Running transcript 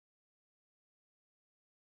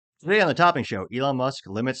Today on the Topping Show, Elon Musk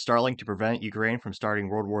limits Starlink to prevent Ukraine from starting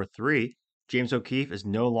World War III. James O'Keefe is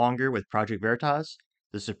no longer with Project Veritas.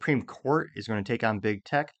 The Supreme Court is going to take on big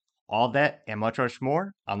tech. All that and much, much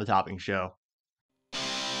more on the Topping Show.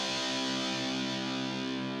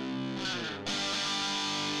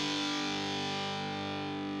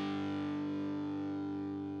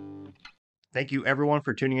 Thank you everyone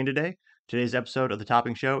for tuning in today. Today's episode of the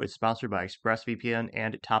Topping Show is sponsored by ExpressVPN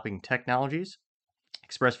and Topping Technologies.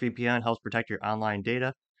 ExpressVPN helps protect your online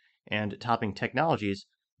data, and Topping Technologies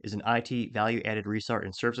is an IT value-added reseller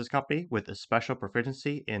and services company with a special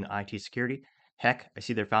proficiency in IT security. Heck, I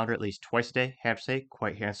see their founder at least twice a day. Have to say,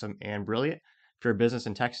 quite handsome and brilliant. If you're a business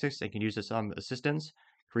in Texas and can use some assistance,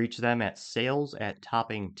 reach them at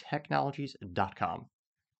sales@toppingtechnologies.com.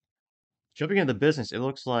 Jumping into the business, it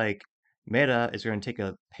looks like Meta is going to take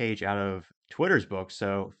a page out of Twitter's book.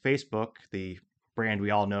 So Facebook, the brand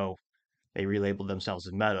we all know, they relabeled themselves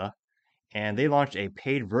as Meta, and they launched a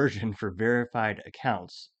paid version for verified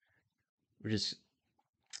accounts, which is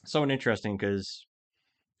somewhat interesting because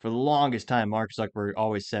for the longest time, Mark Zuckerberg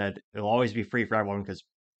always said it'll always be free for everyone because,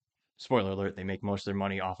 spoiler alert, they make most of their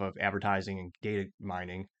money off of advertising and data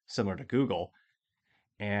mining, similar to Google.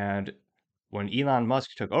 And when Elon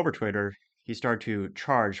Musk took over Twitter, he started to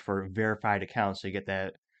charge for verified accounts so you get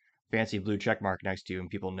that fancy blue check mark next to you and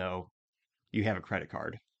people know you have a credit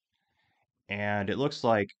card. And it looks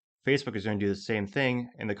like Facebook is going to do the same thing,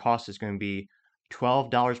 and the cost is going to be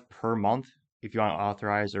 $12 per month if you want to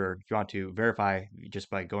authorize or if you want to verify just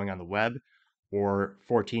by going on the web, or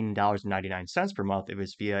 $14.99 per month if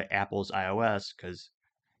it's via Apple's iOS, because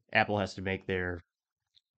Apple has to make their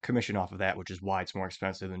commission off of that, which is why it's more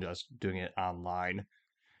expensive than just doing it online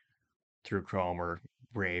through Chrome or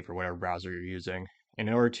Brave or whatever browser you're using. And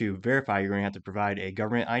in order to verify, you're going to have to provide a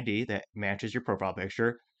government ID that matches your profile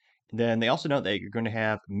picture. Then they also note that you're going to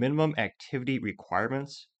have minimum activity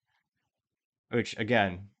requirements, which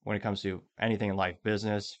again, when it comes to anything in life,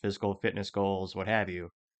 business, physical fitness goals, what have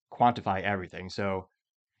you, quantify everything. So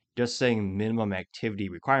just saying minimum activity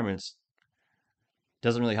requirements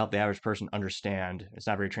doesn't really help the average person understand. It's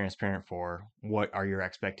not very transparent for what are your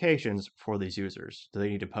expectations for these users. Do they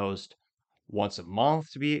need to post once a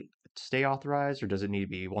month to stay authorized, or does it need to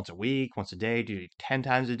be once a week, once a day, do you need 10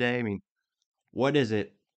 times a day? I mean, what is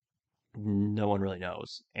it? No one really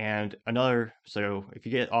knows. And so if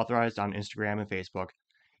you get authorized on Instagram and Facebook,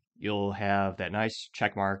 you'll have that nice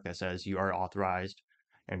check mark that says you are authorized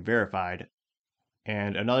and verified.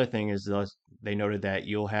 And another thing is they noted that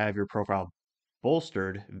you'll have your profile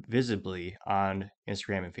bolstered visibly on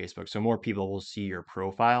Instagram and Facebook. So more people will see your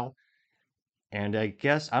profile. And I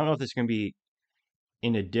guess, I don't know if this is going to be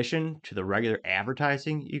in addition to the regular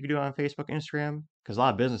advertising you can do on Facebook and Instagram, because a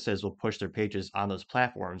lot of businesses will push their pages on those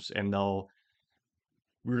platforms and they'll,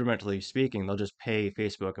 rudimentarily speaking, they'll just pay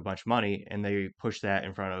Facebook a bunch of money and they push that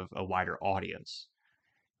in front of a wider audience.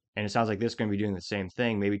 And it sounds like this is going to be doing the same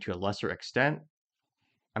thing, maybe to a lesser extent.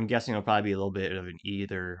 I'm guessing it'll probably be a little bit of a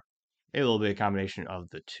little bit of combination of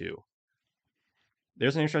the two.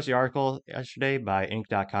 There's an interesting article yesterday by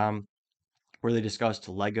Inc.com where they discussed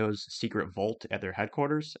Lego's secret vault at their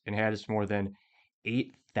headquarters and has more than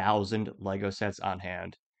 8,000 Lego sets on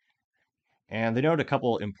hand. And they note a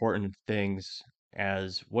couple important things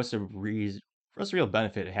as what's the real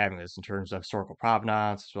benefit of having this in terms of historical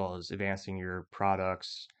provenance as well as advancing your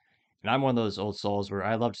products. And I'm one of those old souls where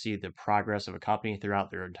I love to see the progress of a company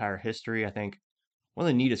throughout their entire history. I think one of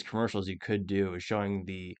the neatest commercials you could do is showing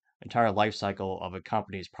the entire life cycle of a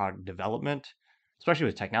company's product development, especially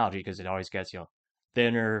with technology, because it always gets,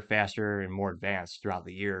 thinner, faster, and more advanced throughout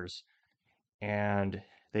the years. And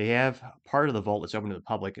they have part of the vault that's open to the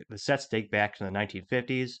public. The sets date back to the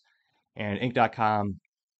 1950s, and Inc.com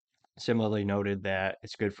similarly noted that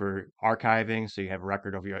it's good for archiving, so you have a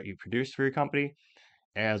record of what you produced for your company,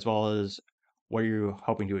 as well as what you're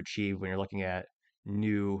hoping to achieve when you're looking at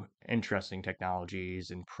new, interesting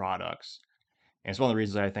technologies and products. And it's one of the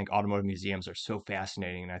reasons I think automotive museums are so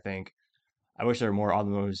fascinating. And I wish there were more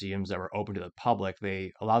automotive museums that were open to the public.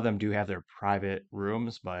 A lot of them do have their private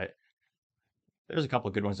rooms, but there's a couple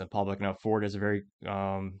of good ones in public. Now, Ford is a very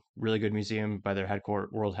really good museum by their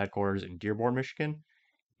world headquarters in Dearborn, Michigan,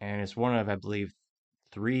 and it's one of, I believe,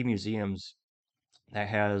 three museums that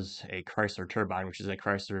has a Chrysler turbine, which is a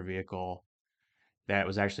Chrysler vehicle that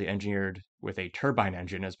was actually engineered with a turbine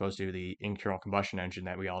engine as opposed to the internal combustion engine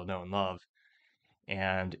that we all know and love.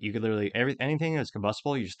 And you could literally anything that's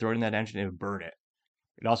combustible, you just throw it in that engine, and it would burn it.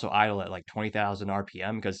 It also idle at like 20,000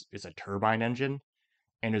 RPM because it's a turbine engine,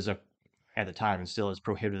 and is a at the time and still is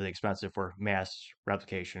prohibitively expensive for mass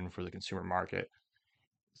replication for the consumer market.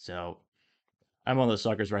 So I'm one of those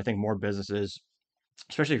suckers where I think more businesses,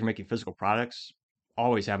 especially if you're making physical products,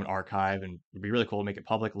 always have an archive, and it'd be really cool to make it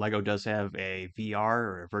public. Lego does have a VR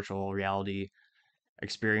or a virtual reality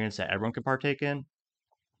experience that everyone can partake in.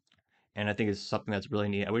 And I think it's something that's really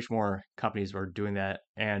neat. I wish more companies were doing that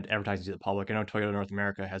and advertising to the public. I know Toyota North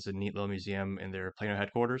America has a neat little museum in their Plano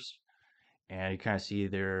headquarters, and you kind of see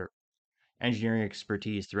their engineering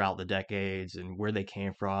expertise throughout the decades and where they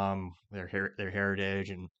came from, their heritage,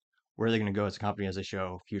 and where they're going to go as a company as they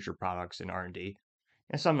show future products in R&D.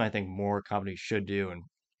 And something I think more companies should do, and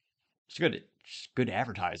it's good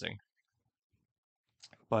advertising.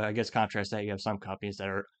 But I guess contrast that, you have some companies that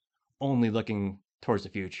are only looking towards the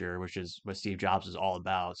future, which is what Steve Jobs is all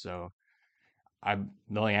about. So the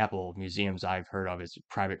only Apple museums I've heard of is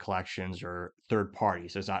private collections or third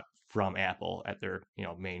parties. So it's not from Apple at their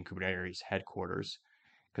main Kubernetes headquarters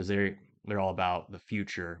because they're all about the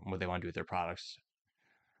future and what they want to do with their products.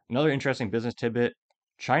 Another interesting business tidbit: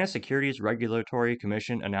 China Securities Regulatory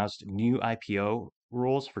Commission announced new IPO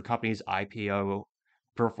rules for companies IPO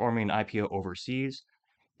performing an IPO overseas.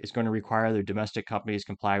 It's going to require their domestic companies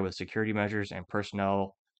comply with security measures and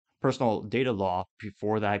personal data law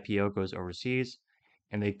before the IPO goes overseas.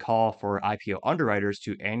 And they call for IPO underwriters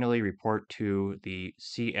to annually report to the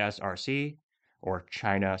CSRC, or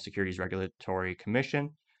China Securities Regulatory Commission,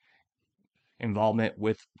 involvement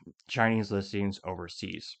with Chinese listings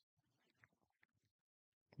overseas.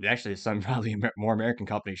 Actually, some probably more American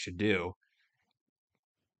companies should do.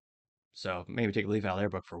 So maybe take a leaf out of their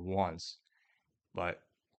book for once. But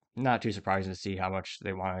not too surprising to see how much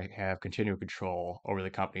they want to have continual control over the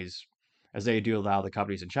companies, as they do allow the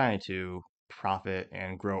companies in China to profit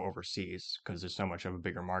and grow overseas because there's so much of a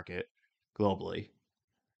bigger market globally.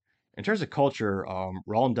 In terms of culture,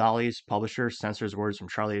 Roald Dahl's publisher censors words from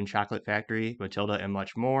Charlie and Chocolate Factory, Matilda, and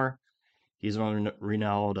much more. He's a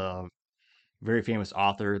renowned, very famous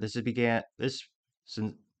author. This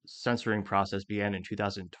censoring process began in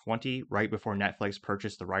 2020, right before Netflix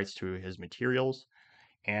purchased the rights to his materials.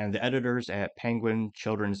 And the editors at Penguin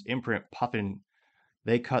Children's imprint Puffin,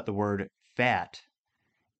 they cut the word fat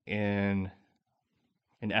in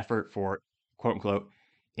an effort for quote unquote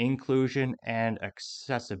inclusion and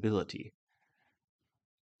accessibility.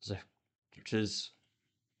 So, which is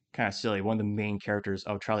kind of silly. One of the main characters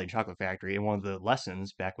of Charlie and Chocolate Factory, and one of the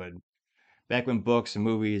lessons back when books and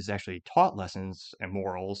movies actually taught lessons and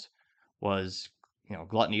morals, was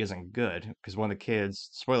gluttony isn't good, because one of the kids,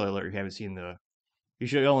 spoiler alert, if you haven't seen you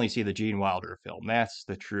should only see the Gene Wilder film. That's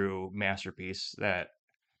the true masterpiece that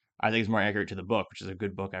I think is more accurate to the book, which is a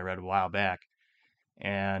good book I read a while back.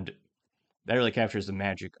 And that really captures the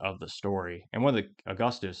magic of the story. And one of the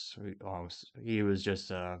Augustus, he was just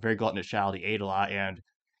a very gluttonous child. He ate a lot, and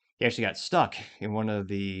he actually got stuck in one of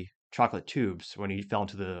the chocolate tubes when he fell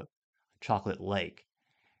into the chocolate lake.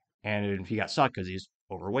 And he got stuck because he's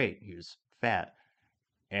overweight. He was fat.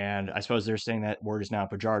 And I suppose they're saying that word is now a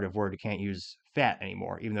pejorative word. You can't use fat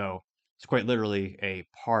anymore, even though it's quite literally a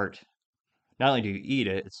part. Not only do you eat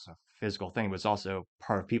it, it's a physical thing, but it's also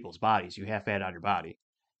part of people's bodies. You have fat on your body.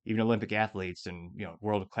 Even Olympic athletes and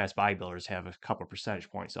world class bodybuilders have a couple percentage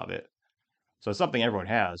points of it. So it's something everyone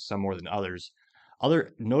has, some more than others.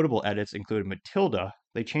 Other notable edits include Matilda.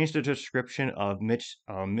 They changed the description of Miss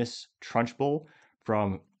Trunchbull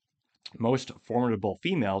from most formidable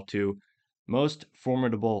female to most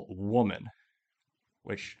formidable woman,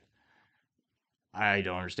 which I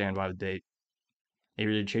don't understand why they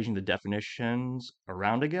really changing the definitions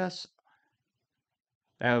around, I guess.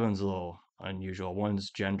 That one's a little unusual. One's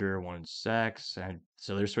gender, one's sex, and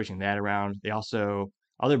so they're switching that around. They also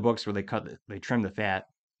other books where they trim the fat,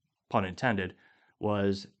 pun intended,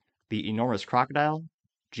 was The Enormous Crocodile,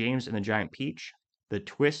 James and the Giant Peach, The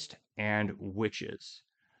Twist, and Witches.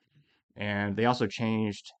 And they also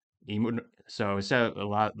changed so instead of a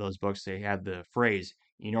lot of those books they had the phrase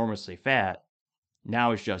enormously fat,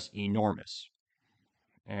 now it's just enormous.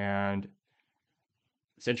 And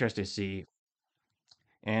it's interesting to see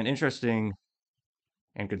and interesting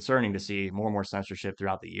and concerning to see more and more censorship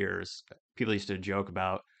throughout the years. People used to joke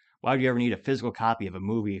about, why do you ever need a physical copy of a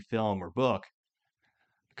movie, film, or book?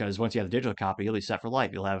 Because once you have the digital copy, you'll be set for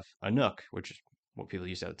life. You'll have a Nook, which is what people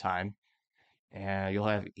used at the time, and you'll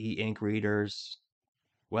have e-ink readers.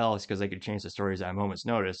 Well, it's because they could change the stories at a moment's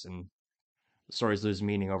notice, and the stories lose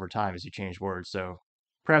meaning over time as you change words. So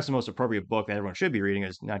perhaps the most appropriate book that everyone should be reading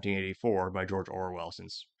is 1984 by George Orwell,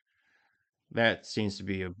 since that seems to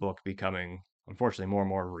be a book becoming, unfortunately, more and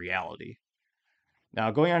more reality.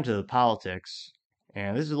 Now, going on to the politics,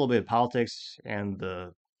 and this is a little bit of politics, and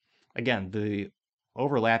the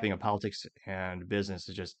overlapping of politics and business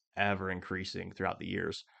is just ever increasing throughout the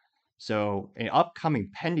years. So, an upcoming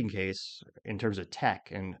pending case in terms of tech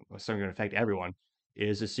and something going to affect everyone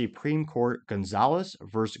is the Supreme Court Gonzalez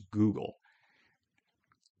versus Google.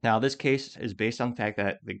 Now, this case is based on the fact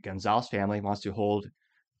that the Gonzalez family wants to hold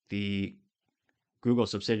the Google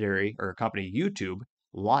subsidiary or company YouTube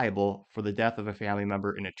liable for the death of a family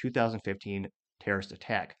member in a 2015 terrorist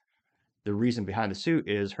attack. The reason behind the suit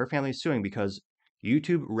is her family is suing because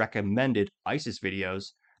YouTube recommended ISIS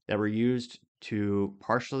videos that were used to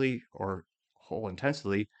partially or whole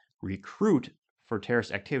intensely recruit for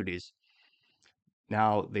terrorist activities.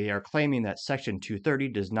 Now, they are claiming that Section 230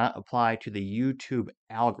 does not apply to the YouTube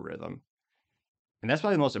algorithm. And that's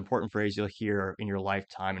probably the most important phrase you'll hear in your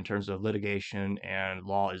lifetime in terms of litigation and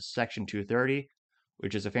law is Section 230,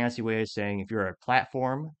 which is a fancy way of saying if you're a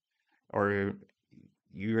platform or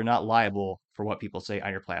you're not liable for what people say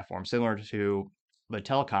on your platform, similar to the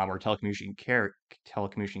telecom or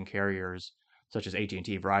telecommunication carriers such as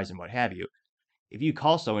AT&T, Verizon, what have you. If you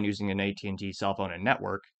call someone using an AT&T cell phone and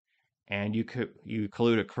network, and you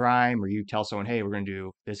collude a crime or you tell someone, hey, we're going to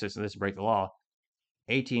do this, and this, break the law,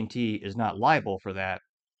 AT&T is not liable for that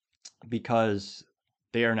because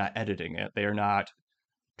they are not editing it. They are not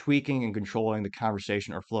tweaking and controlling the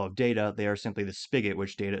conversation or flow of data. They are simply the spigot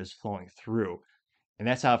which data is flowing through. And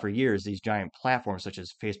that's how for years these giant platforms such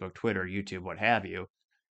as Facebook, Twitter, YouTube, what have you,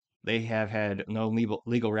 they have had no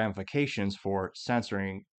legal ramifications for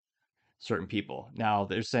censoring certain people. Now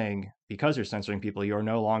they're saying because you're censoring people, you're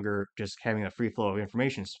no longer just having a free flow of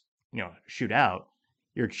information, shoot out.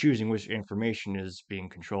 You're choosing which information is being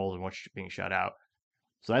controlled and what's being shut out.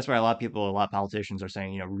 So that's why a lot of politicians are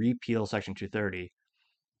saying, repeal Section 230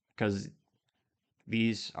 because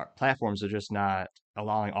these platforms are just not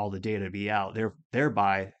allowing all the data to be out.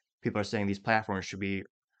 Thereby, people are saying these platforms should be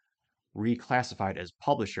reclassified as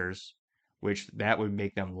publishers, which that would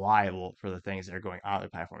make them liable for the things that are going on the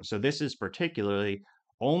platform. So this is particularly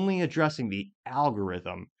only addressing the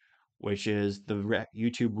algorithm, which is the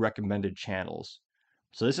YouTube recommended channels.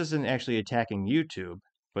 So this isn't actually attacking YouTube,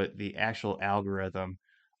 but the actual algorithm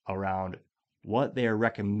around what they are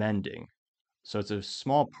recommending. So it's a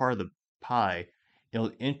small part of the pie.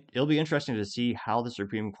 It'll be interesting to see how the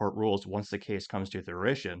Supreme Court rules once the case comes to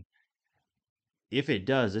fruition. If it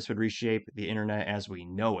does, this would reshape the internet as we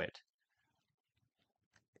know it.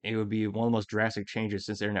 It would be one of the most drastic changes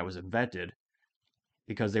since the internet was invented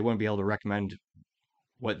because they wouldn't be able to recommend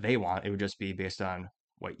what they want. It would just be based on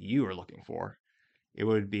what you are looking for. It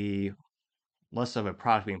would be less of a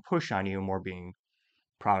product being pushed on you, more being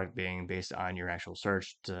product being based on your actual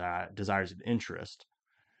search desires and interest.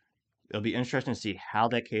 It'll be interesting to see how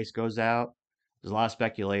that case goes out. There's a lot of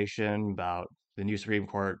speculation about the new Supreme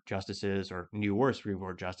Court justices or newer Supreme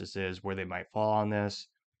Court justices, where they might fall on this.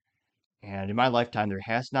 And in my lifetime, there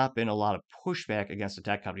has not been a lot of pushback against the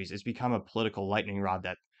tech companies. It's become a political lightning rod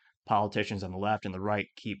that politicians on the left and the right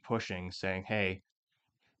keep pushing, saying, hey,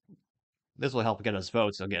 this will help get us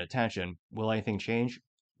votes, it'll get attention. Will anything change?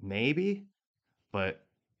 Maybe, but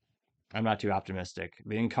I'm not too optimistic.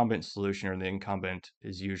 The incumbent solution or the incumbent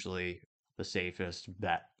is usually the safest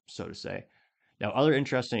bet, so to say. Now, other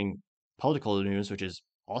interesting political news, which is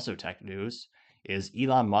also tech news, is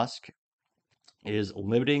Elon Musk is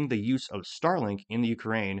limiting the use of Starlink in the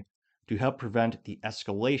Ukraine to help prevent the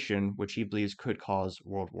escalation, which he believes could cause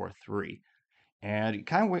World War III. And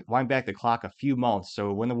kind of wind back the clock a few months.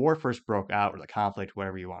 So when the war first broke out, or the conflict,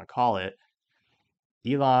 whatever you want to call it,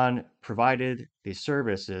 Elon provided the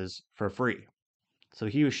services for free. So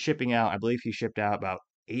he was shipping out, I believe he shipped out about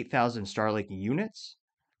 8,000 Starlink units.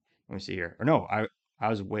 Let me see here. Or no, I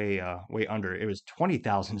was way under. It was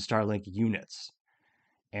 20,000 Starlink units.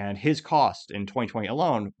 And his cost in 2020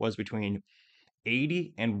 alone was between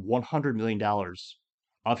 80 and 100 million dollars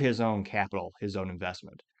of his own capital, his own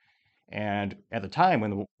investment. And at the time when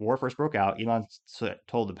the war first broke out, Elon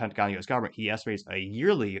told the Pentagon US government he estimates a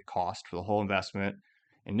yearly cost for the whole investment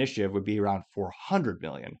initiative would be around 400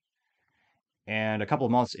 million. And a couple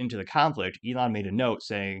of months into the conflict, Elon made a note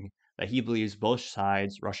saying that he believes both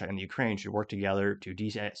sides, Russia and the Ukraine, should work together to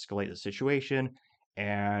de-escalate the situation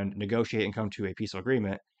and negotiate and come to a peaceful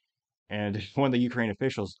agreement. And one of the Ukraine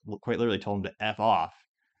officials quite literally told him to F off,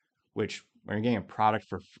 which when you're getting a product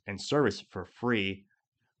and service for free,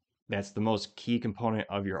 that's the most key component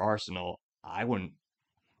of your arsenal. I would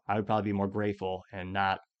probably be more grateful and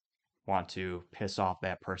not want to piss off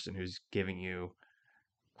that person who's giving you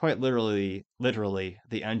quite literally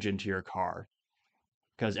the engine to your car.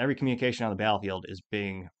 Because every communication on the battlefield is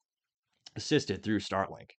being assisted through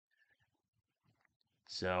Starlink.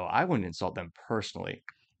 So I wouldn't insult them personally.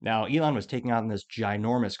 Now, Elon was taking on this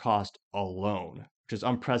ginormous cost alone, which is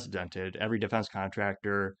unprecedented. Every defense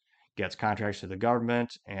contractor gets contracts to the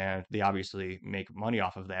government, and they obviously make money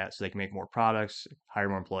off of that, so they can make more products, hire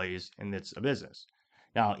more employees, and it's a business.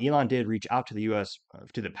 Now, Elon did reach out to the U.S.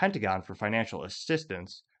 To the Pentagon for financial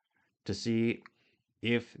assistance to see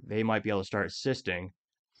if they might be able to start assisting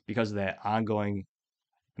because of that ongoing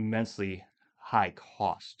immensely high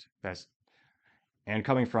cost. That's and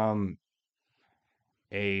coming from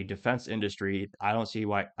a defense industry, I don't see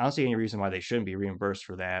any reason why they shouldn't be reimbursed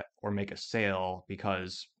for that or make a sale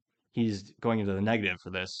because he's going into the negative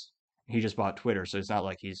for this. He just bought Twitter, so it's not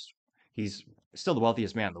like he's still the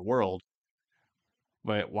wealthiest man in the world.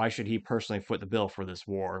 But why should he personally foot the bill for this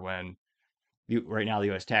war when right now the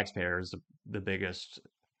U.S. taxpayer is the biggest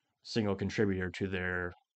single contributor to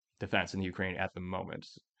their defense in the Ukraine at the moment,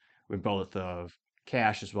 with both of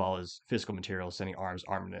cash as well as physical materials, sending arms,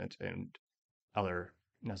 armament, and other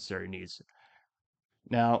necessary needs.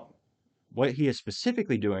 Now, what he is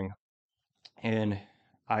specifically doing in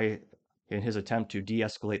I in his attempt to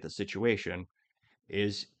de-escalate the situation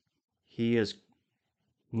is he is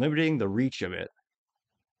limiting the reach of it.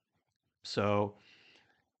 So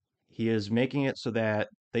he is making it so that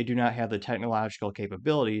they do not have the technological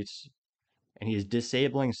capabilities, and he is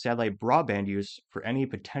disabling satellite broadband use for any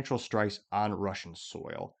potential strikes on Russian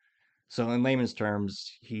soil. So in layman's terms,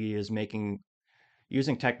 he is making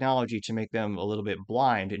using technology to make them a little bit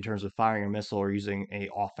blind in terms of firing a missile or using a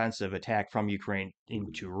offensive attack from Ukraine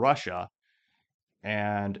into Russia.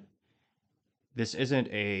 And this isn't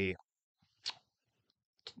a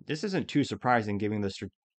this isn't too surprising given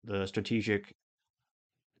the strategic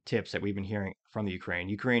tips that we've been hearing from the Ukraine.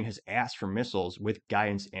 Ukraine has asked for missiles with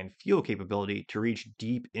guidance and fuel capability to reach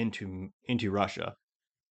deep into Russia.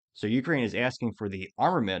 So Ukraine is asking for the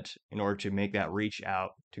armament in order to make that reach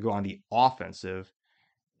out to go on the offensive.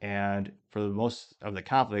 And for the most of the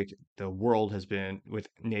conflict, the world has been with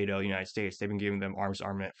NATO, United States. They've been giving them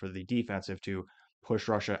armament for the defensive to push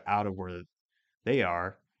Russia out of where they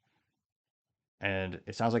are. And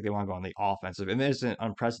it sounds like they want to go on the offensive. And this isn't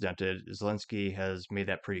unprecedented. Zelensky has made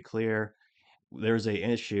that pretty clear. There's an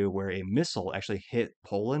issue where a missile actually hit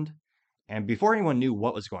Poland. And before anyone knew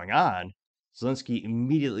what was going on, Zelensky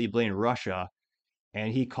immediately blamed Russia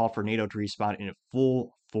and he called for NATO to respond in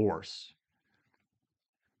full force.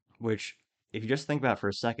 Which, if you just think about it for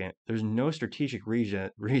a second, there's no strategic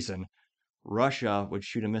reason Russia would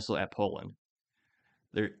shoot a missile at Poland.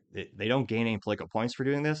 They don't gain any political points for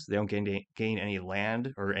doing this. They don't gain any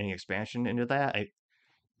land or any expansion into that.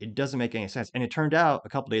 It doesn't make any sense. And it turned out a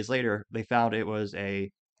couple days later, they found it was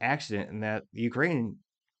a accident and that the Ukrainian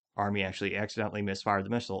army actually accidentally misfired the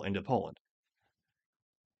missile into Poland.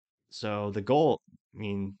 So the goal, I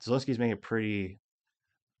mean, Zelensky's making it pretty.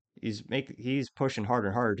 He's pushing harder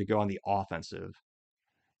and harder to go on the offensive.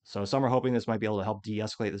 So some are hoping this might be able to help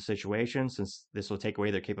de-escalate the situation, since this will take away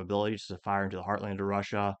their capabilities to fire into the heartland of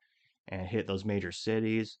Russia and hit those major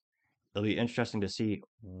cities. It'll be interesting to see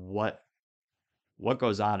what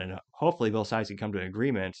goes on, and hopefully both sides can come to an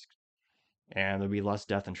agreement, and there'll be less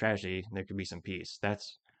death and tragedy. And there could be some peace.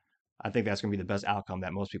 I think that's going to be the best outcome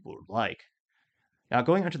that most people would like. Now,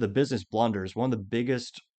 going into the business blunders, one of the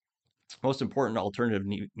biggest, most important alternative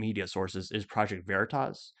media sources is Project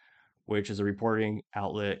Veritas, which is a reporting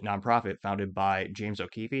outlet nonprofit founded by James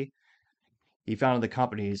O'Keefe. He founded the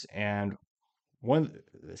companies, and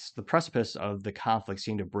the precipice of the conflict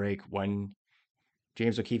seemed to break when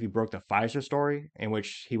James O'Keefe broke the Pfizer story, in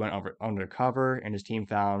which he went undercover and his team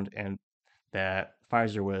found and that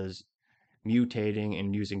Pfizer was mutating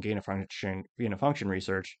and using gain of function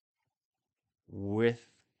research with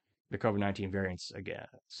the COVID-19 variants again.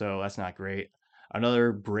 So that's not great.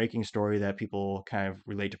 Another breaking story that people kind of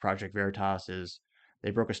relate to Project Veritas is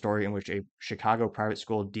they broke a story in which a Chicago private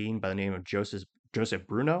school dean by the name of Joseph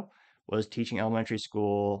Bruno was teaching elementary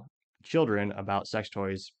school children about sex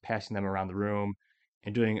toys, passing them around the room,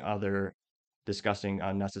 and doing other disgusting,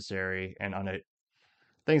 unnecessary, and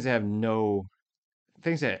things that have no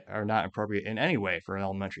things that are not appropriate in any way for an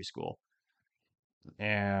elementary school.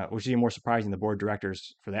 And which is even more surprising, the board of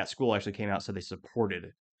directors for that school actually came out and said they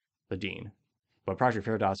supported the dean. But Project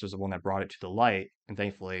Veritas was the one that brought it to the light, and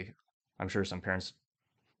thankfully, I'm sure some parents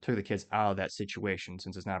took the kids out of that situation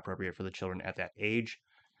since it's not appropriate for the children at that age.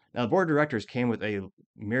 Now, the board of directors came with a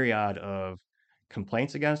myriad of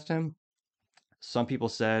complaints against him. Some people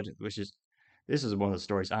said, this is one of the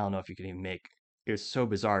stories I don't know if you can even make. It was so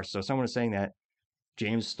bizarre. So someone was saying that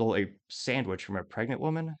James stole a sandwich from a pregnant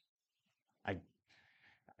woman. I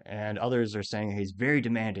and others are saying he's very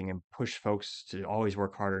demanding and push folks to always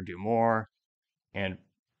work harder and do more. And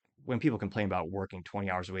when people complain about working 20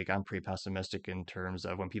 hours a week, I'm pretty pessimistic in terms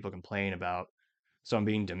of when people complain about someone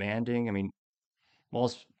being demanding. I mean,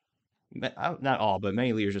 most not all, but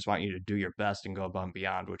many leaders just want you to do your best and go above and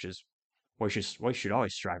beyond, which is what you should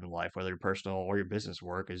always strive in life, whether your personal or your business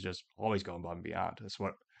work, is just always going above and beyond. It's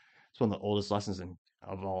one of the oldest lessons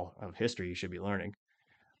of all of history you should be learning.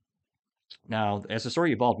 Now, as the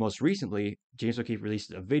story evolved most recently, James O'Keefe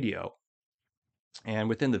released a video, and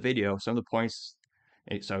within the video, some of the points,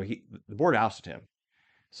 the board ousted him.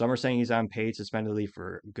 Some are saying he's on paid suspended leave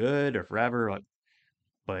for good or forever,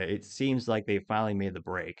 but it seems like they finally made the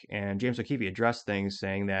break. And James O'Keefe addressed things,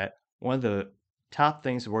 saying that one of the top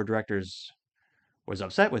things the board of directors was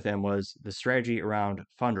upset with him was the strategy around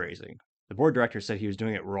fundraising. The board director said he was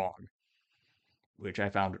doing it wrong, which I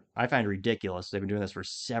find ridiculous. They've been doing this for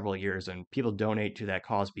several years, and people donate to that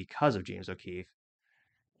cause because of James O'Keefe.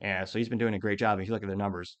 And so he's been doing a great job. If you look at the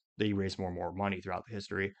numbers, they raise more and more money throughout the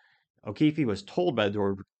history. O'Keefe was told by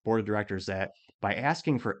the board of directors that by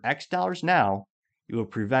asking for X dollars now, you will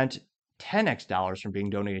prevent 10X dollars from being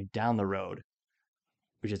donated down the road,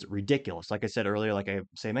 which is ridiculous. Like I said earlier, like I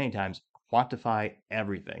say many times, quantify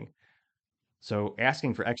everything. So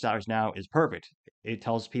asking for X dollars now is perfect. It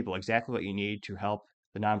tells people exactly what you need to help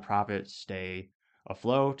the nonprofit stay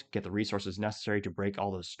afloat, get the resources necessary to break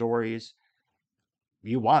all those stories.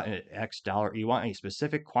 You want an X dollar, you want a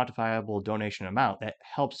specific quantifiable donation amount that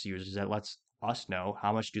helps users, that lets us know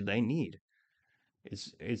how much do they need.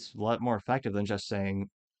 It's a lot more effective than just saying,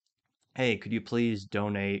 hey, could you please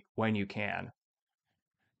donate when you can?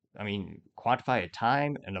 I mean, quantify a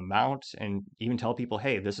time, an amount, and even tell people,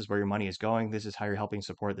 hey, this is where your money is going. This is how you're helping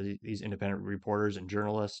support these independent reporters and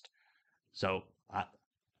journalists. So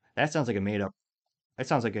that sounds like a made up, that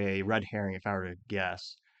sounds like a red herring if I were to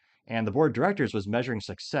guess. And the board of directors was measuring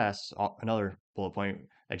success, another bullet point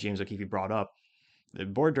that James O'Keefe brought up. The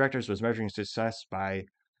board of directors was measuring success by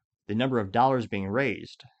the number of dollars being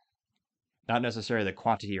raised, not necessarily the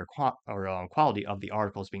quantity or quality of the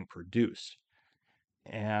articles being produced.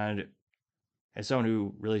 And as someone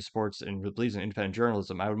who really supports and believes in independent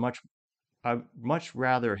journalism, I'd much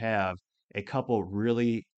rather have a couple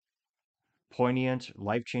really poignant,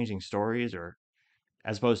 life-changing stories, or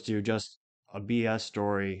as opposed to just a BS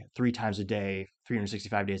story 3 times a day,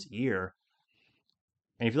 365 days a year.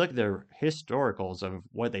 And if you look at their historicals of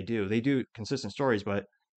what they do consistent stories, but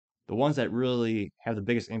the ones that really have the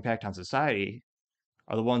biggest impact on society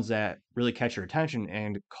are the ones that really catch your attention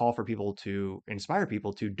and call for people to inspire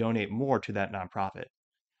people to donate more to that nonprofit.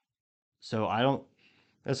 So I don't,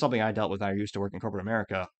 that's something I dealt with when I used to work in corporate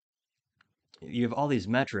America. You have all these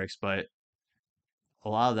metrics, but a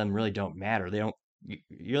lot of them really don't matter. They don't, you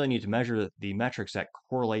really need to measure the metrics that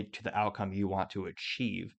correlate to the outcome you want to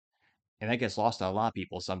achieve. And that gets lost on a lot of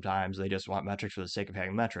people sometimes. They just want metrics for the sake of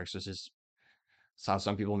having metrics. This is how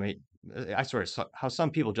some people I swear, how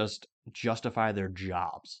some people just justify their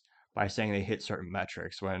jobs by saying they hit certain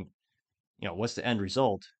metrics when, what's the end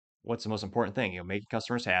result? What's the most important thing? Making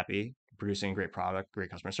customers happy, producing a great product,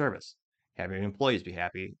 great customer service, having employees be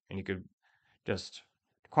happy, and you could just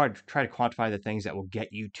try to quantify the things that will get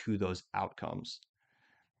you to those outcomes.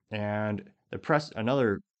 And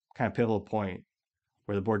another kind of pivotal point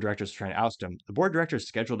where the board of directors was trying to oust him, the board of directors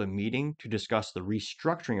scheduled a meeting to discuss the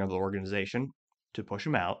restructuring of the organization to push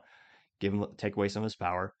him out, take away some of his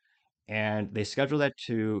power. And they scheduled that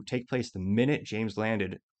to take place the minute James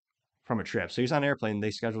landed from a trip. So he's on an airplane.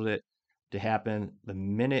 They scheduled it to happen the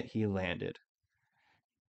minute he landed.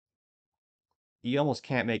 You almost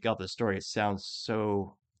can't make up the story. It sounds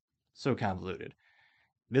so convoluted.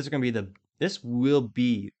 This will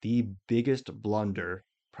be the biggest blunder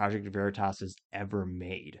Project Veritas has ever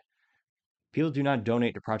made. People do not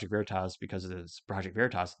donate to Project Veritas because of this Project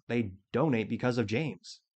Veritas. They donate because of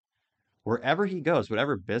James. Wherever he goes,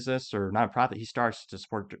 whatever business or nonprofit he starts to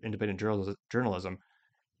support independent journalism,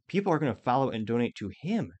 people are going to follow and donate to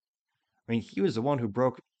him. I mean, he was the one who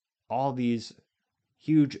broke all these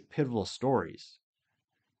huge pivotal stories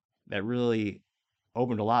that really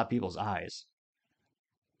opened a lot of people's eyes.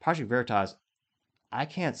 Project Veritas, I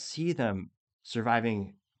can't see them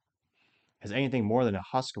surviving as anything more than a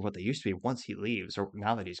husk of what they used to be once he leaves or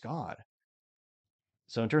now that he's gone.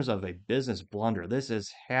 So in terms of a business blunder,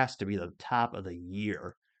 has to be the top of the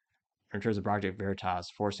year in terms of Project Veritas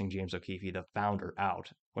forcing James O'Keefe, the founder, out.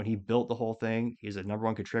 When he built the whole thing, he's a number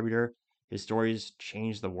one contributor. His stories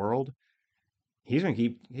changed the world. He's going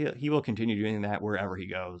to he will continue doing that wherever he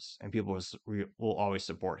goes, and people will always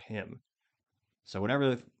support him. So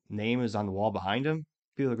whatever name is on the wall behind him,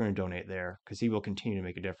 people are going to donate there because he will continue to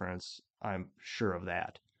make a difference. I'm sure of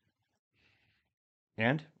that.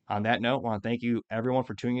 And on that note, I want to thank you everyone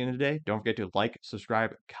for tuning in today. Don't forget to like,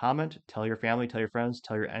 subscribe, comment, tell your family, tell your friends,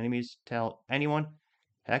 tell your enemies, tell anyone.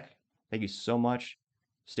 Heck, thank you so much.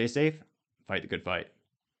 Stay safe, fight the good fight.